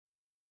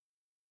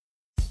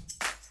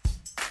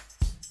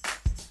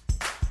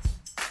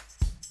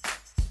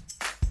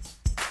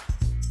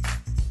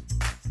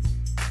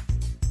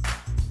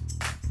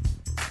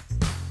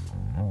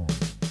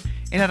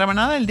En la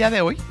rebanada del día de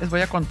hoy les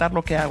voy a contar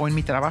lo que hago en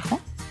mi trabajo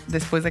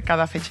después de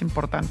cada fecha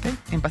importante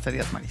en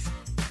Pastelerías Marisa.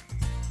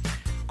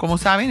 Como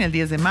saben, el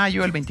 10 de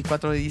mayo, el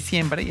 24 de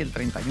diciembre y el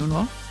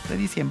 31 de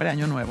diciembre,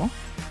 Año Nuevo,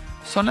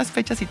 son las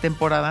fechas y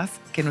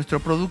temporadas que nuestro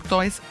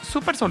producto es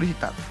súper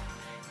solicitado.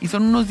 Y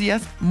son unos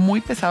días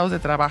muy pesados de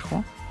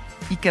trabajo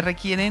y que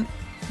requieren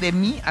de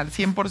mí al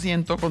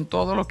 100% con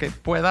todo lo que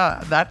pueda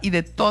dar y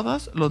de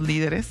todos los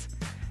líderes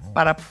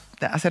para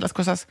hacer las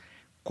cosas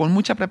con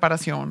mucha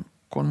preparación,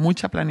 con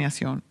mucha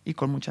planeación y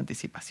con mucha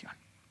anticipación.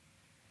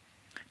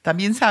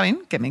 También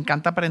saben que me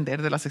encanta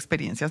aprender de las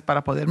experiencias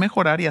para poder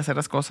mejorar y hacer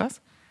las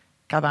cosas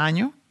cada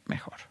año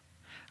mejor.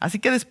 Así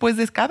que después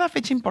de cada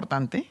fecha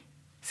importante,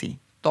 sí,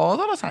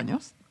 todos los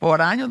años,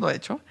 por años lo he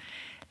hecho,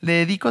 le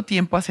dedico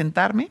tiempo a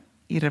sentarme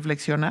y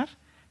reflexionar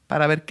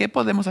para ver qué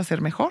podemos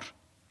hacer mejor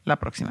la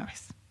próxima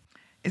vez.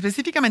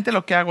 Específicamente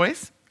lo que hago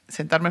es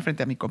sentarme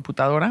frente a mi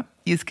computadora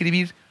y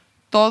escribir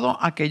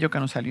todo aquello que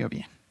nos salió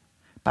bien,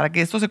 para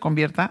que esto se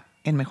convierta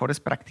en mejores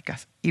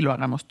prácticas y lo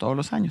hagamos todos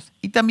los años.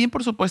 Y también,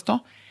 por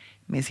supuesto,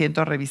 me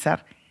siento a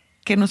revisar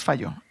qué nos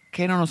falló,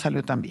 qué no nos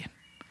salió tan bien.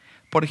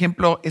 Por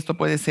ejemplo, esto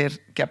puede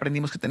ser que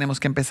aprendimos que tenemos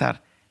que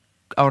empezar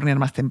a hornear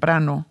más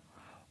temprano,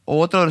 o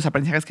otro de los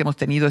aprendizajes que hemos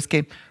tenido es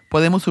que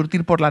podemos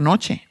surtir por la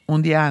noche,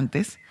 un día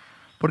antes,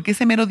 porque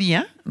ese mero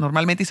día,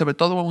 normalmente y sobre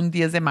todo un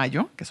 10 de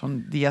mayo, que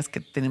son días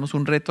que tenemos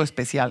un reto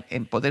especial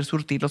en poder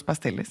surtir los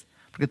pasteles,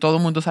 porque todo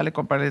el mundo sale a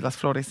comprarles las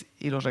flores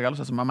y los regalos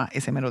a su mamá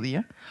ese mero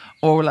día,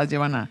 o las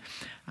llevan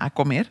a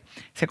comer,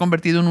 se ha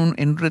convertido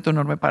en un reto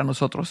enorme para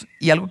nosotros.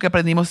 Y algo que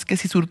aprendimos es que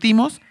si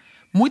surtimos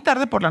muy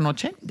tarde por la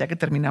noche, ya que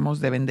terminamos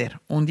de vender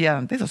un día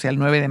antes, o sea, el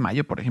 9 de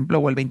mayo, por ejemplo,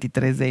 o el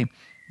 23 de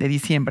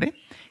diciembre,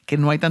 que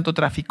no hay tanto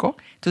tráfico,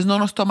 entonces no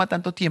nos toma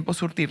tanto tiempo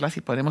surtirlas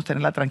y podemos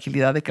tener la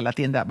tranquilidad de que la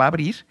tienda va a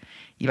abrir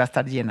y va a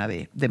estar llena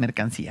de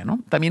mercancía, ¿no?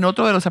 También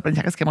otro de los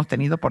aprendizajes que hemos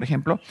tenido, por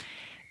ejemplo,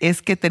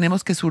 es que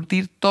tenemos que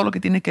surtir todo lo que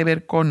tiene que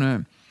ver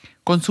con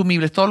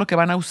consumibles, todo lo que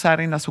van a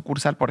usar en la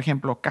sucursal, por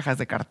ejemplo, cajas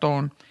de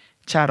cartón,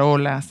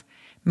 charolas,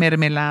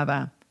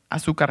 mermelada,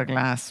 azúcar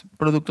glass,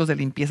 productos de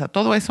limpieza,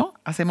 todo eso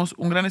hacemos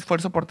un gran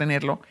esfuerzo por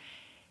tenerlo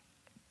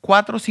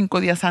 4 o 5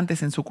 días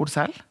antes en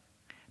sucursal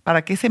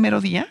para que ese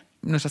mero día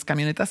nuestras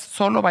camionetas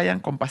solo vayan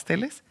con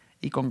pasteles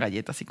y con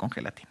galletas y con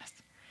gelatinas.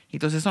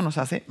 Entonces eso nos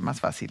hace más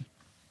fácil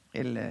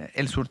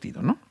el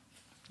surtido, ¿no?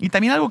 Y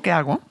también algo que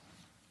hago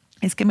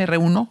es que me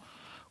reúno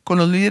con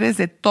los líderes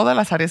de todas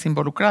las áreas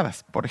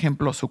involucradas, por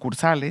ejemplo,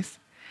 sucursales,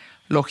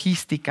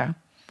 logística,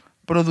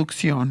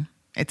 producción,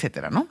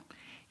 etcétera, ¿no?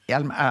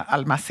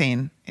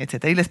 Almacén,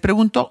 etcétera. Y les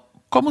pregunto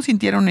cómo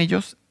sintieron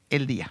ellos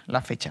el día,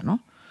 la fecha,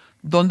 ¿no?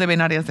 ¿Dónde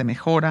ven áreas de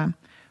mejora?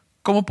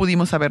 ¿Cómo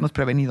pudimos habernos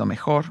prevenido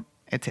mejor?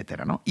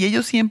 Etcétera, ¿no? Y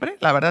ellos siempre,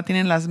 la verdad,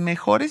 tienen las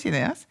mejores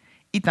ideas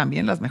y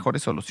también las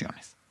mejores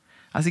soluciones.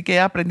 Así que he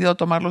aprendido a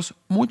tomarlos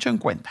mucho en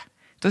cuenta.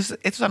 Entonces,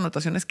 estas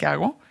anotaciones que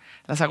hago,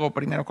 las hago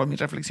primero con mis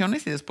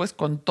reflexiones y después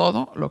con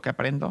todo lo que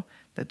aprendo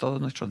de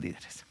todos nuestros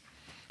líderes.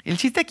 El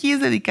chiste aquí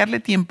es dedicarle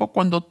tiempo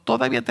cuando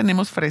todavía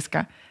tenemos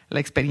fresca la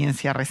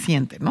experiencia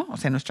reciente, ¿no? O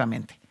sea, en nuestra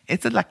mente.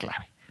 Esta es la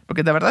clave,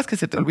 porque la verdad es que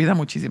se te olvidan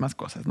muchísimas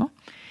cosas, ¿no?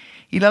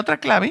 Y la otra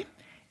clave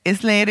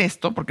es leer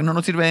esto, porque no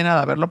nos sirve de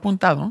nada haberlo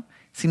apuntado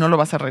si no lo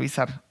vas a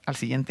revisar al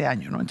siguiente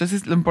año, ¿no?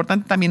 Entonces, lo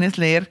importante también es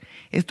leer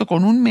esto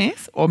con un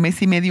mes o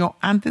mes y medio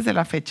antes de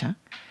la fecha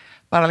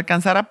para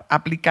alcanzar a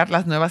aplicar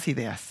las nuevas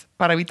ideas,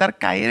 para evitar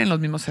caer en los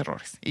mismos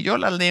errores. Y yo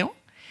las leo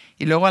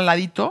y luego al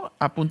ladito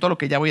apunto lo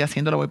que ya voy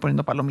haciendo, lo voy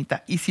poniendo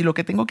palomita. Y si lo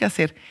que tengo que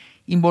hacer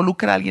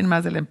involucra a alguien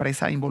más de la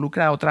empresa,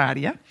 involucra a otra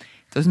área,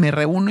 entonces me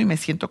reúno y me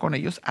siento con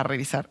ellos a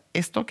revisar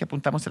esto que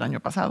apuntamos el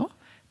año pasado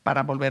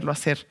para volverlo a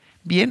hacer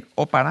bien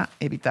o para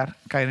evitar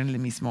caer en el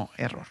mismo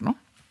error, ¿no?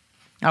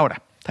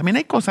 Ahora, también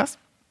hay cosas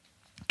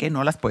que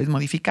no las puedes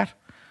modificar,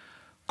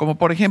 como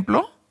por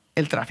ejemplo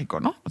el tráfico,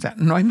 ¿no? O sea,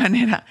 no hay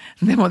manera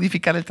de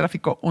modificar el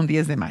tráfico un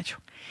 10 de mayo.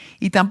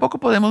 Y tampoco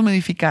podemos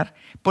modificar,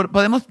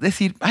 podemos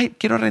decir, ay,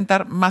 quiero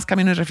rentar más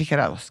camiones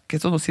refrigerados, que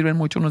estos nos sirven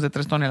mucho, unos de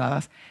 3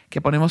 toneladas,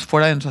 que ponemos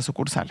fuera de nuestras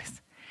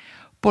sucursales.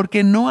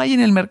 Porque no hay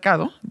en el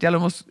mercado, ya lo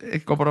hemos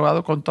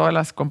comprobado con todas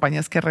las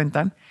compañías que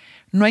rentan,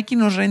 no hay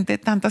quien nos rente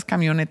tantas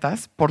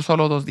camionetas por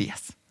solo 2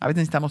 días. A veces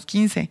necesitamos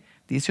 15,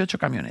 18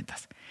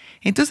 camionetas.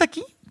 Entonces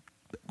aquí,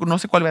 no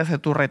sé cuál va a ser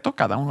tu reto,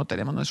 cada uno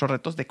tenemos nuestros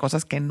retos de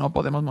cosas que no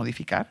podemos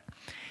modificar.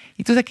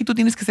 Entonces aquí tú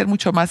tienes que ser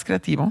mucho más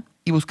creativo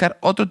y buscar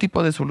otro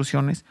tipo de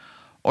soluciones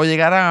o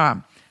llegar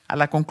a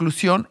la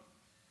conclusión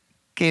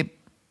que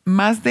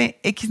más de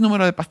X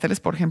número de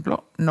pasteles, por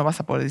ejemplo, no vas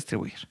a poder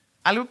distribuir.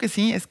 Algo que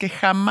sí es que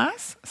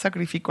jamás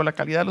sacrifico la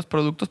calidad de los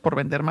productos por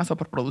vender más o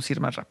por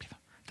producir más rápido.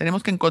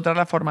 Tenemos que encontrar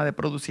la forma de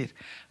producir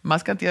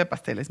más cantidad de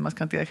pasteles, más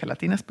cantidad de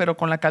gelatinas, pero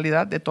con la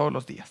calidad de todos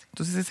los días.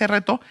 Entonces ese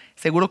reto,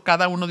 seguro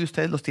cada uno de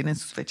ustedes los tiene en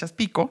sus fechas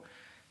pico,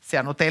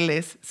 sean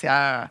hoteles,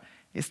 sea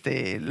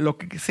lo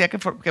que sea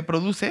que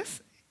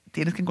produces,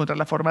 tienes que encontrar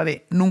la forma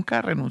de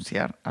nunca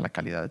renunciar a la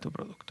calidad de tu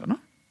producto, ¿no?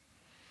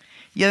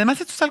 Y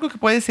además esto es algo que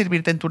puede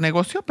servirte en tu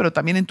negocio, pero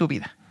también en tu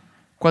vida.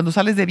 Cuando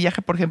sales de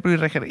viaje, por ejemplo,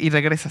 y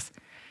regresas,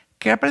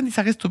 ¿qué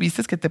aprendizajes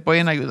tuviste que te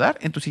pueden ayudar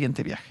en tu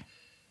siguiente viaje?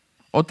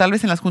 O tal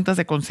vez en las juntas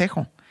de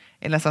consejo,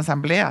 en las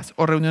asambleas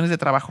o reuniones de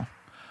trabajo.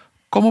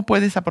 ¿Cómo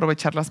puedes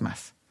aprovecharlas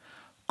más?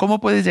 ¿Cómo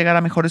puedes llegar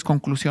a mejores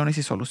conclusiones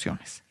y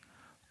soluciones?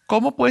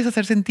 ¿Cómo puedes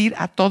hacer sentir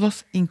a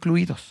todos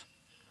incluidos?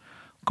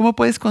 ¿Cómo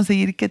puedes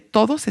conseguir que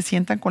todos se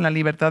sientan con la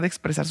libertad de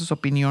expresar sus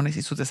opiniones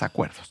y sus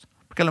desacuerdos?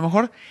 Porque a lo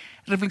mejor,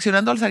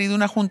 reflexionando al salir de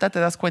una junta, te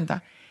das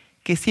cuenta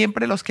que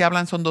siempre los que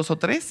hablan son 2 o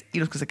 3 y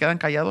los que se quedan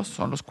callados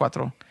son los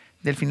 4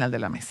 del final de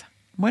la mesa.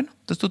 Bueno,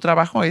 entonces tu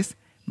trabajo es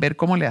ver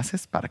cómo le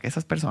haces para que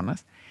esas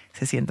personas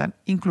se sientan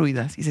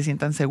incluidas y se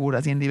sientan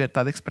seguras y en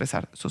libertad de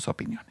expresar sus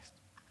opiniones.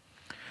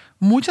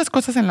 Muchas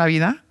cosas en la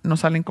vida no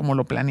salen como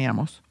lo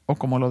planeamos o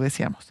como lo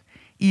deseamos.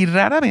 Y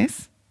rara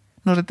vez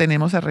nos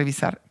detenemos a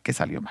revisar qué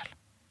salió mal.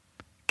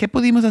 ¿Qué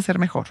pudimos hacer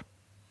mejor?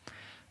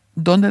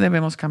 ¿Dónde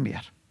debemos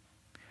cambiar?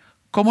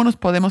 ¿Cómo nos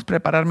podemos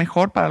preparar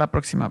mejor para la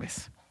próxima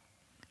vez?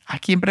 ¿A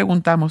quién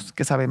preguntamos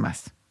qué sabe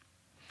más?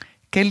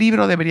 ¿Qué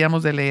libro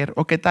deberíamos de leer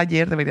o qué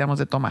taller deberíamos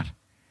de tomar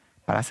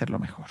para hacerlo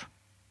mejor?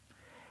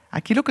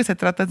 Aquí lo que se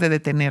trata es de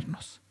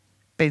detenernos,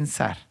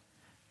 pensar,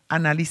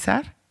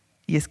 analizar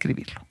y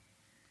escribirlo.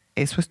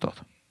 Eso es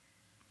todo.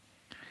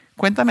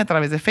 Cuéntame a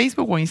través de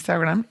Facebook o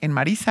Instagram en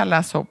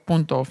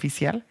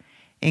marisalazo.oficial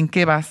en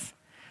qué vas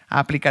a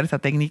aplicar esta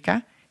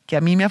técnica que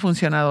a mí me ha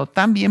funcionado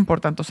tan bien por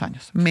tantos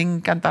años. Me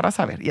encantará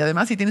saber. Y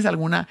además, si tienes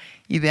alguna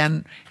idea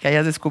que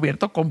hayas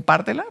descubierto,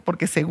 compártela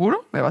porque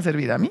seguro me va a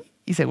servir a mí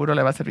y seguro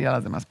le va a servir a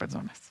las demás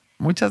personas.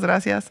 Muchas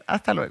gracias.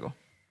 Hasta luego.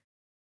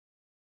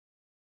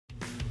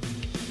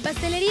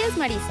 Pastelerías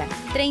Marisa,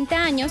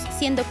 30 años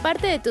siendo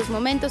parte de tus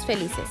momentos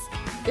felices.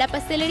 La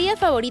pastelería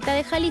favorita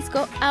de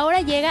Jalisco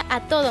ahora llega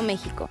a todo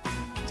México.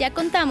 Ya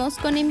contamos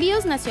con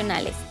envíos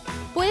nacionales.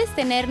 Puedes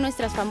tener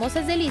nuestras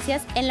famosas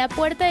delicias en la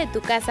puerta de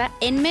tu casa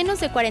en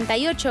menos de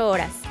 48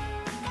 horas.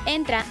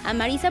 Entra a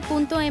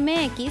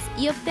marisa.mx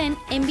y obtén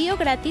envío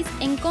gratis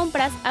en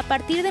compras a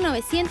partir de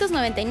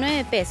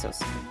 999 pesos.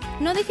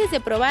 No dejes de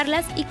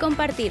probarlas y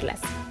compartirlas.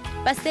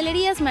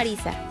 Pastelerías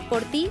Marisa,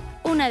 por ti,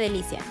 una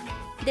delicia.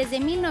 Desde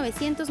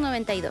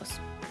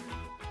 1992.